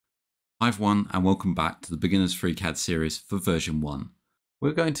Hi everyone and welcome back to the Beginners Freecad series for version 1.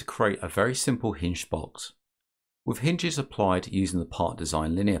 We're going to create a very simple hinged box with hinges applied using the part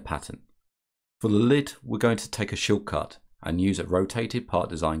design linear pattern. For the lid, we're going to take a shortcut and use a rotated part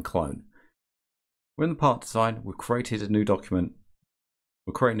design clone. We're in the part design, we've created a new document,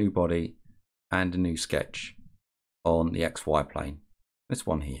 we'll create a new body and a new sketch on the XY plane, this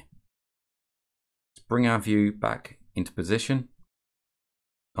one here. Let's bring our view back into position.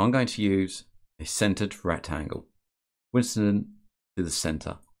 I'm going to use a centered rectangle, coincident to the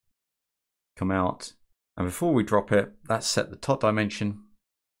center. Come out, and before we drop it, let's set the top dimension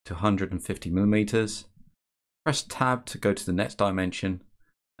to 150 millimeters. Press tab to go to the next dimension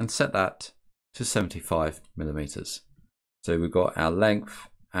and set that to 75 millimeters. So we've got our length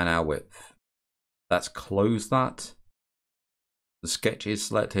and our width. Let's close that. The sketch is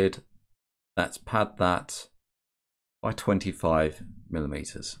selected. Let's pad that by 25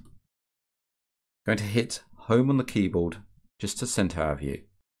 millimeters. Going to hit home on the keyboard just to center our view.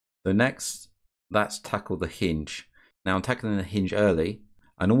 So next, let's tackle the hinge. Now I'm tackling the hinge early.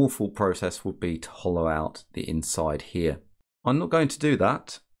 A normal thought process would be to hollow out the inside here. I'm not going to do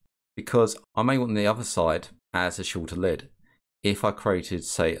that because I may want the other side as a shorter lid. If I created,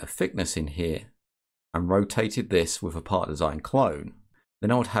 say, a thickness in here and rotated this with a part design clone,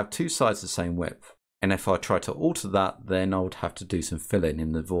 then I would have two sides the same width. And if I try to alter that, then I would have to do some filling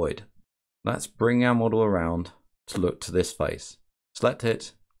in the void. Let's bring our model around to look to this face. Select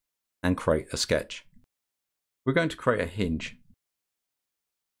it and create a sketch. We're going to create a hinge.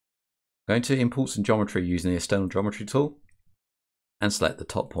 Going to import some geometry using the external geometry tool and select the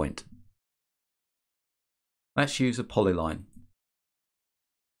top point. Let's use a polyline.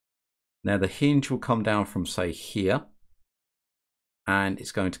 Now the hinge will come down from, say, here, and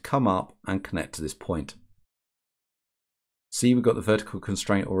it's going to come up and connect to this point. See, we've got the vertical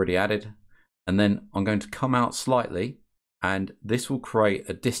constraint already added, and then I'm going to come out slightly, and this will create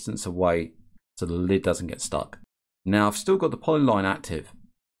a distance away so the lid doesn't get stuck. Now I've still got the polyline active.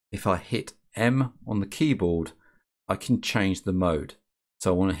 If I hit M on the keyboard, I can change the mode.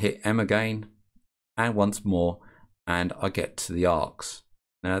 So I want to hit M again and once more, and I get to the arcs.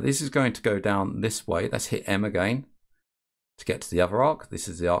 Now this is going to go down this way. Let's hit M again to get to the other arc. This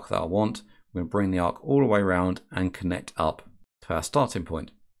is the arc that I want. I'm going to bring the arc all the way around and connect up to our starting point.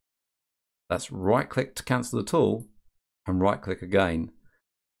 Let's right click to cancel the tool and right click again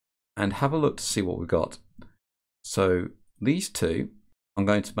and have a look to see what we've got. So these two, I'm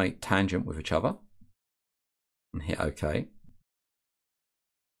going to make tangent with each other and hit OK.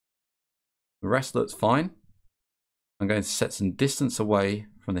 The rest looks fine. I'm going to set some distance away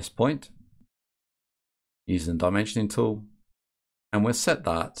from this point using the dimensioning tool, and we'll set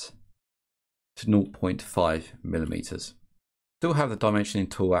that to 0.5 millimeters. Still have the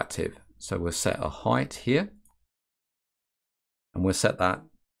dimensioning tool active, so we'll set a height here and we'll set that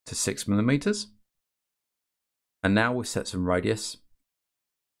to 6 millimeters. And now we'll set some radius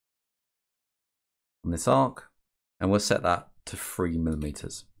on this arc and we'll set that to 3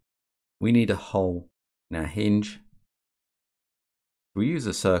 millimeters. We need a hole in our hinge. We'll use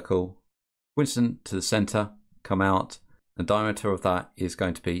a circle, coincident to the center, come out. The diameter of that is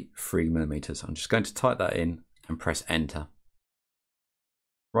going to be 3 millimeters. I'm just going to type that in and press enter.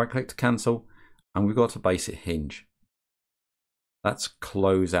 Right click to cancel, and we've got a basic hinge. Let's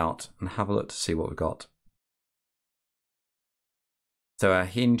close out and have a look to see what we've got. So our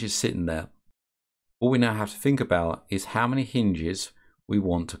hinge is sitting there. All we now have to think about is how many hinges we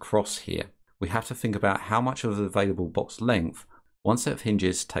want across here. We have to think about how much of the available box length one set of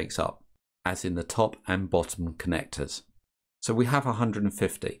hinges takes up, as in the top and bottom connectors. So we have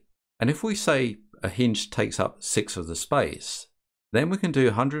 150. And if we say a hinge takes up 6 of the space, then we can do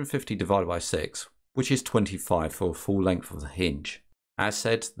 150 divided by 6, which is 25 for a full length of the hinge. As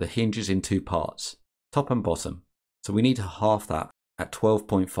said, the hinge is in two parts, top and bottom. So we need to half that at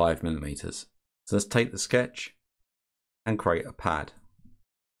 12.5 millimeters. So let's take the sketch and create a pad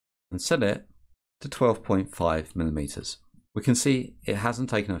and set it to 12.5 millimeters. We can see it hasn't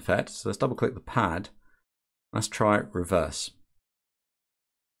taken effect, so let's double click the pad. Let's try it reverse.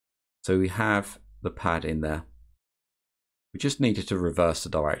 So we have the pad in there. We just needed to reverse the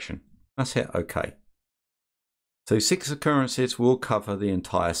direction. Let's hit OK. So 6 occurrences will cover the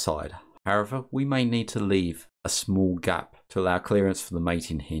entire side. However, we may need to leave a small gap to allow clearance for the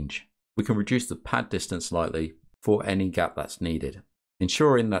mating hinge. We can reduce the pad distance slightly for any gap that's needed,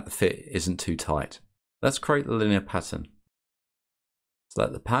 ensuring that the fit isn't too tight. Let's create the linear pattern.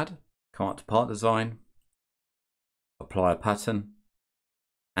 Select the pad, come up to part design, apply a pattern,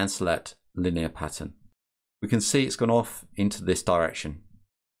 and select linear pattern. We can see it's gone off into this direction.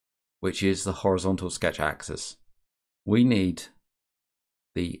 which is the horizontal sketch axis. We need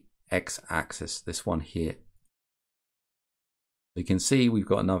the x-axis, this one here. You can see we've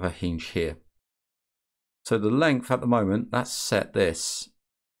got another hinge here. So the length at the moment, that's set this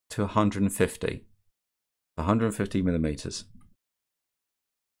to 150 millimeters.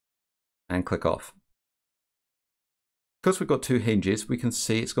 And click off. Because we've got two hinges, we can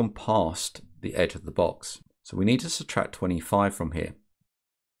see it's gone past the edge of the box. So we need to subtract 25 from here.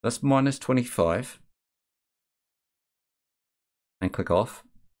 That's minus 25. And click off.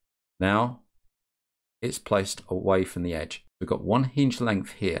 Now it's placed away from the edge. We've got one hinge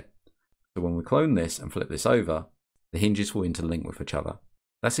length here. So when we clone this and flip this over, the hinges will interlink with each other.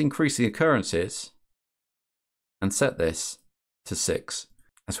 Let's increase the occurrences and set this to 6.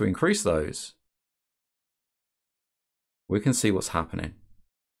 As we increase those, we can see what's happening.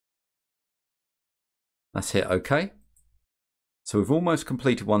 Let's hit OK. So we've almost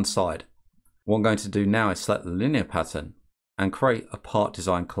completed one side. What I'm going to do now is select the linear pattern and create a part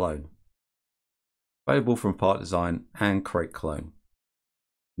design clone. Available from part design and create clone.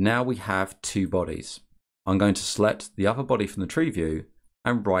 Now we have two bodies. I'm going to select the other body from the tree view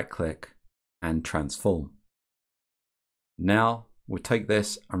and right click and transform. Now we'll take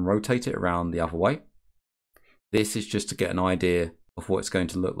this and rotate it around the other way. This is just to get an idea of what it's going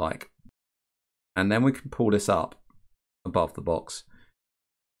to look like. And then we can pull this up above the box.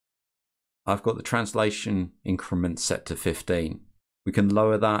 I've got the translation increment set to 15. We can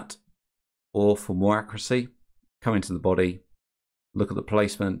lower that, or for more accuracy, come into the body, look at the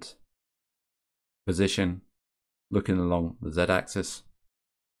placement, position, looking along the z-axis,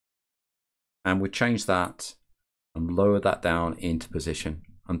 and we change that and lower that down into position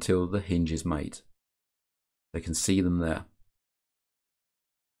until the hinge is made. They can see them there.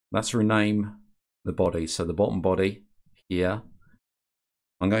 Let's rename the body. So the bottom body here,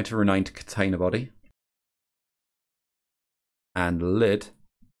 I'm going to rename to container body, and the lid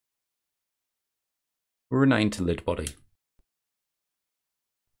will rename to lid body.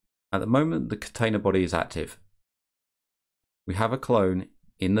 At the moment the container body is active. We have a clone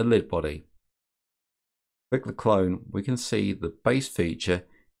in the lid body. Click the clone, we can see the base feature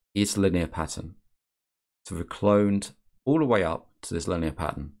is linear pattern. So we've cloned all the way up to this linear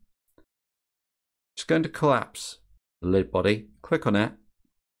pattern. Just going to collapse the lid body, click on it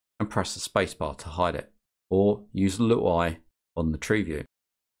and press the spacebar to hide it, or use the little eye on the tree view.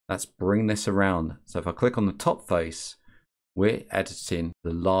 Let's bring this around. So if I click on the top face, we're editing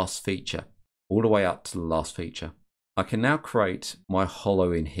the last feature, all the way up to the last feature. I can now create my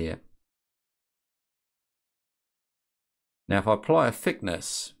hollow in here. Now if I apply a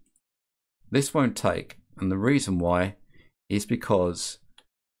thickness, this won't take, and the reason why is because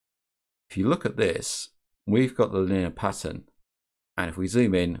if you look at this, we've got the linear pattern, and if we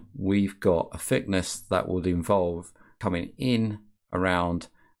zoom in, we've got a thickness that would involve coming in, around,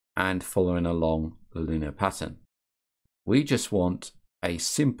 and following along the linear pattern. We just want a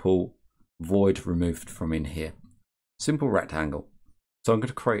simple void removed from in here. Simple rectangle. So I'm going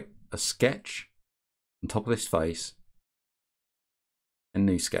to create a sketch on top of this face, a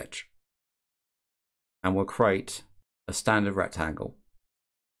new sketch, and we'll create a standard rectangle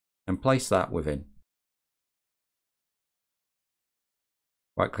and place that within.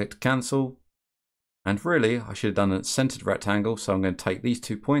 Right click to cancel, and really I should have done a centered rectangle, so I'm going to take these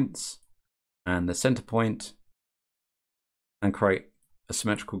 2 points and the center point and create a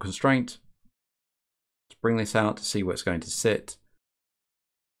symmetrical constraint. Let's bring this out to see where it's going to sit.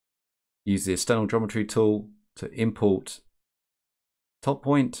 Use the external geometry tool to import top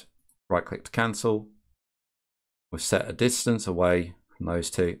point, right click to cancel. We've set a distance away from those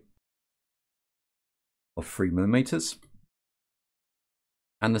two of 3 millimeters,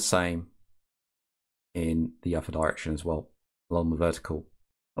 and the same in the other direction as well, along the vertical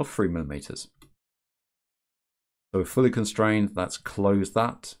of 3 millimeters. So we're fully constrained. Let's close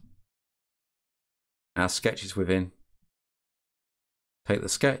that. Our sketch is within. Take the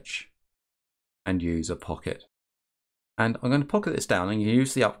sketch and use a pocket. And I'm going to pocket this down, and you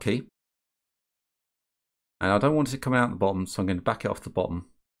use the up key. And I don't want it to come out the bottom, so I'm going to back it off the bottom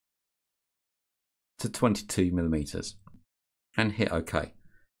to 22 millimeters and hit OK.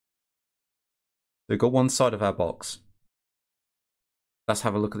 We've got one side of our box. Let's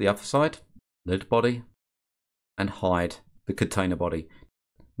have a look at the other side. Lid body, and hide the container body.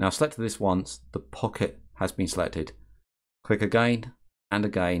 Now select this once, the pocket has been selected. Click again and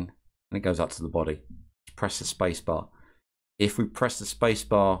again, and it goes up to the body. Press the space bar. If we press the space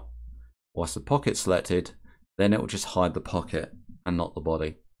bar whilst the pocket's selected, then it will just hide the pocket and not the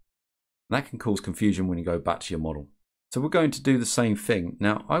body. And that can cause confusion when you go back to your model. So we're going to do the same thing.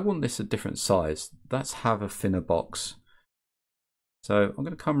 Now I want this a different size. Let's have a thinner box. So I'm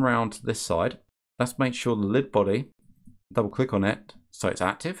going to come around to this side. Let's make sure the lid body, double click on it so it's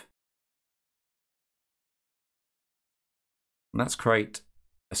active. And let's create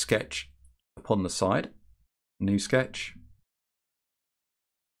a sketch upon the side, new sketch.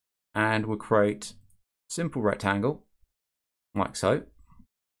 And we'll create a simple rectangle like so.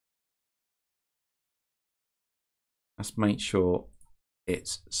 Let's make sure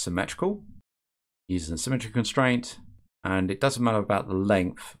it's symmetrical using the symmetry constraint, and it doesn't matter about the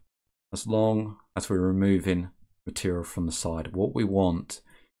length as long as we're removing material from the side. What we want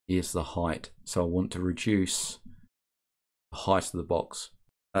is the height, so I want to reduce the height of the box,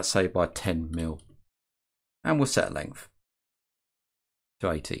 let's say by 10 mil, and we'll set length to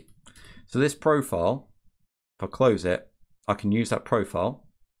 80. So this profile, if I close it, I can use that profile,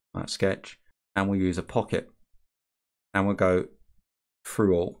 that sketch, and we'll use a pocket. And we'll go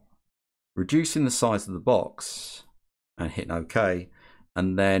through all, reducing the size of the box and hitting OK.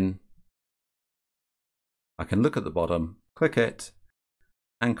 And then I can look at the bottom, click it,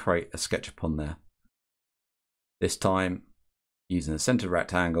 and create a sketch upon there. This time using the center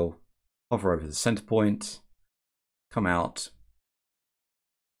rectangle, hover over the center point, come out,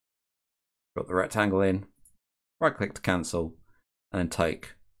 got the rectangle in, right click to cancel, and then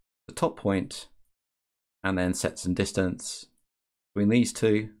take the top point and then set some distance between these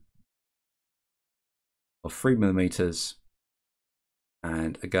two of 3 millimeters,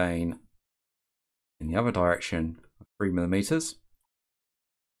 and again in the other direction of 3 millimeters.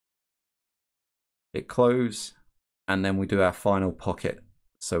 Hit close, and then we do our final pocket.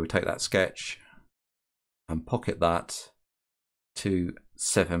 So we take that sketch and pocket that to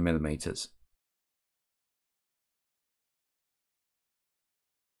 7 millimeters.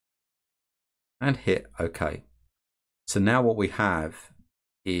 And hit OK. So now what we have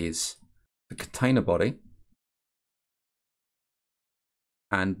is the container body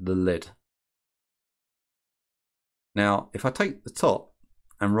and the lid. Now, if I take the top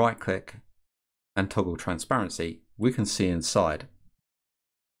and right click and toggle transparency, we can see inside.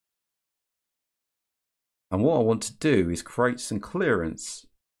 And what I want to do is create some clearance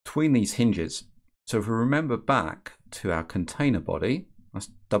between these hinges. So if we remember back to our container body, let's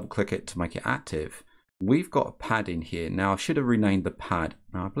double click it to make it active. We've got a pad in here. Now I should have renamed the pad.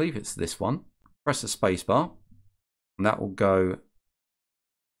 Now I believe it's this one. Press the space bar and that will go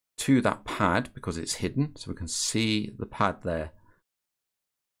to that pad because it's hidden. So we can see the pad there.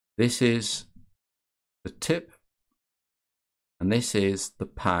 This is the tip and this is the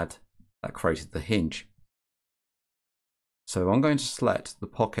pad that created the hinge. So I'm going to select the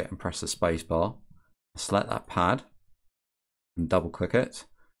pocket and press the space bar. Select that pad and double click it,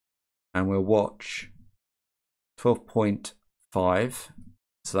 and we'll watch 12.5.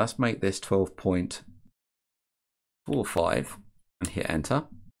 So let's make this 12.45 and hit enter.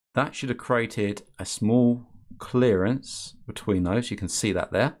 That should have created a small clearance between those. You can see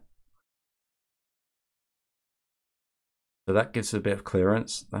that there. So that gives a bit of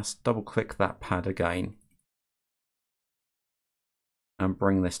clearance. Let's double click that pad again and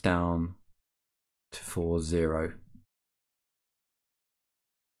bring this down to 40.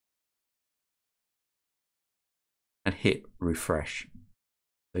 And hit refresh.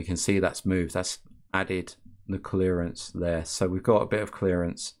 So you can see that's moved, that's added the clearance there. So we've got a bit of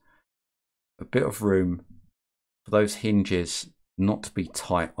clearance, a bit of room for those hinges not to be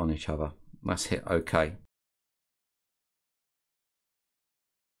tight on each other. Let's hit OK.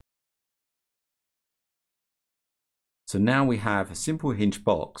 So now we have a simple hinge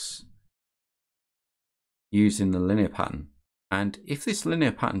box using the linear pattern. And if this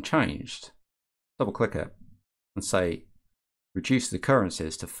linear pattern changed, double click it and say reduce the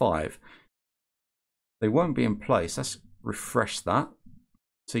occurrences to 5, they won't be in place. Let's refresh that.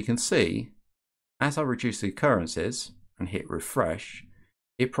 So you can see as I reduce the occurrences and hit refresh,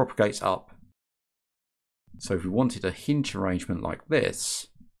 it propagates up. So if we wanted a hinge arrangement like this,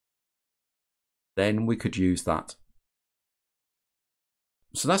 then we could use that.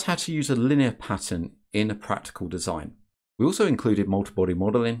 So that's how to use a linear pattern in a practical design. We also included multi-body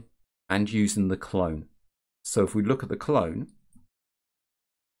modeling and using the clone. So if we look at the clone,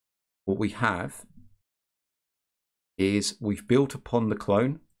 what we have is we've built upon the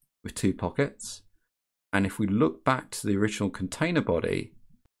clone with 2 pockets. And if we look back to the original container body,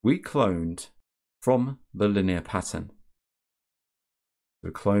 we cloned from the linear pattern.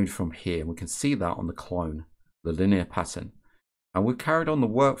 We cloned from here. We can see that on the clone, the linear pattern. And we carried on the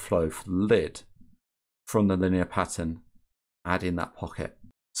workflow for the lid from the linear pattern, adding that pocket.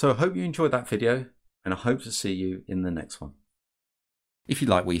 So I hope you enjoyed that video. and I hope to see you in the next one. If you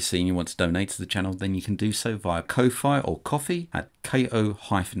like what you see and you want to donate to the channel, then you can do so via Ko-Fi or Ko-Fi at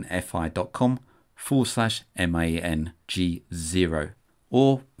ko-fi.com/MANG0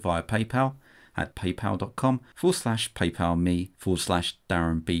 or via PayPal at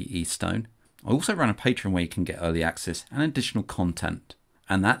paypal.com/paypalme/DarrenBeStone. I also run a Patreon where you can get early access and additional content,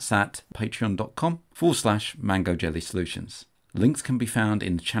 and that's at patreon.com/MangoJelly Solutions. Links can be found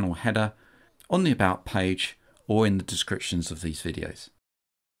in the channel header, on the About page, or in the descriptions of these videos.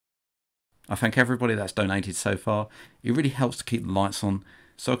 I thank everybody that's donated so far. It really helps to keep the lights on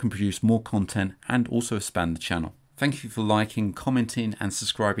so I can produce more content and also expand the channel. Thank you for liking, commenting and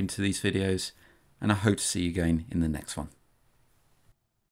subscribing to these videos, and I hope to see you again in the next one.